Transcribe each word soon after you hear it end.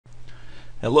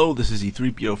Hello, this is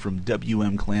E3pO from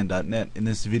WMClan.net. In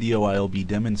this video I'll be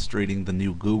demonstrating the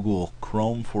new Google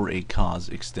Chrome for a Cause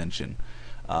extension.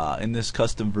 In this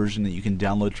custom version that you can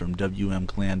download from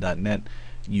WMClan.net,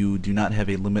 you do not have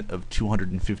a limit of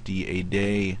 250 a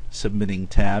day submitting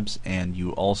tabs, and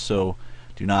you also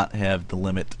do not have the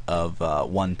limit of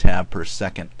 1 tab per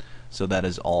second. So that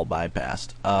is all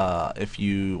bypassed.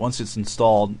 Once it's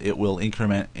installed, it will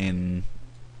increment in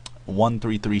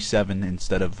 1337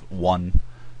 instead of 1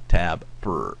 tab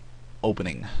per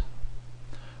opening.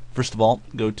 First of all,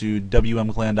 go to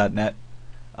WMClan.net.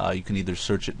 You can either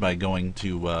search it by going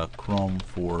to Chrome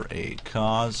for a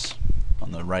Cause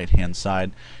on the right hand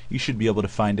side. You should be able to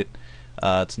find it.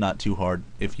 It's not too hard.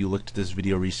 If you looked at this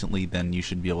video recently, then you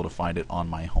should be able to find it on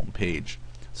my home page.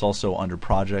 It's also under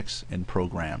Projects and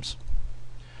Programs.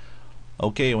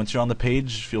 Okay, once you're on the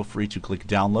page, feel free to click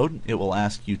Download. It will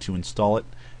ask you to install it,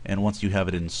 and once you have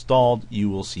it installed, you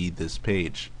will see this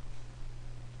page.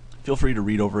 Feel free to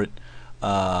read over it.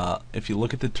 If you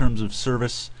look at the terms of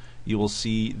service, you will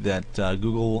see that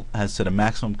Google has set a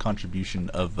maximum contribution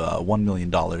of $1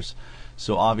 million.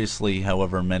 So obviously,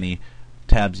 however many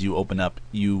tabs you open up,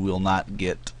 you will not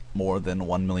get more than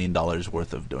 $1 million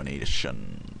worth of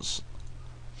donations.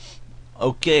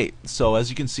 Okay, so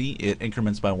as you can see, it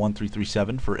increments by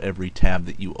 1337 for every tab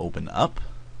that you open up.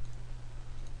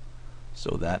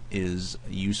 So that is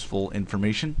useful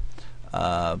information.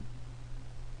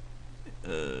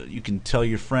 You can tell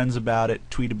your friends about it,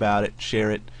 tweet about it,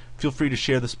 share it. Feel free to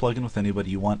share this plugin with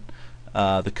anybody you want.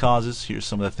 The causes, here's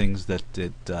some of the things that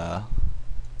it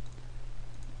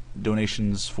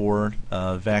donations for: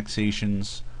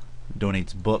 vaccinations,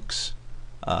 donates books,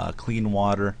 clean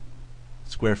water,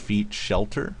 square feet,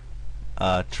 shelter,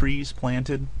 trees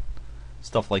planted,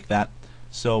 stuff like that.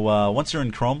 So once you're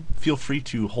in Chrome, feel free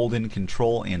to hold in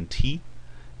Control and T,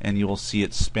 and you will see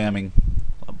it spamming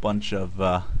a bunch of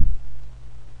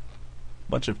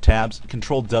tabs.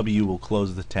 Control W will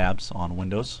close the tabs on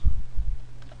Windows.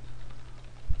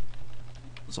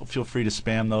 So feel free to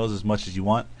spam those as much as you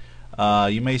want.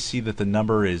 You may see that the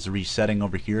number is resetting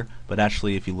over here, but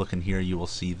actually if you look in here you will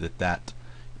see that that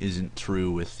isn't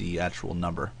true with the actual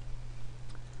number.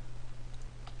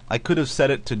 I could have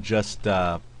set it to just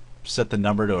set the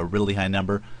number to a really high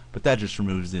number, but that just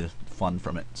removes the fun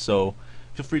from it. So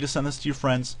feel free to send this to your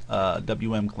friends.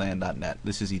 WMClan.net.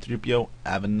 This is E3pO.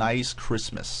 Have a nice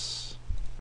Christmas.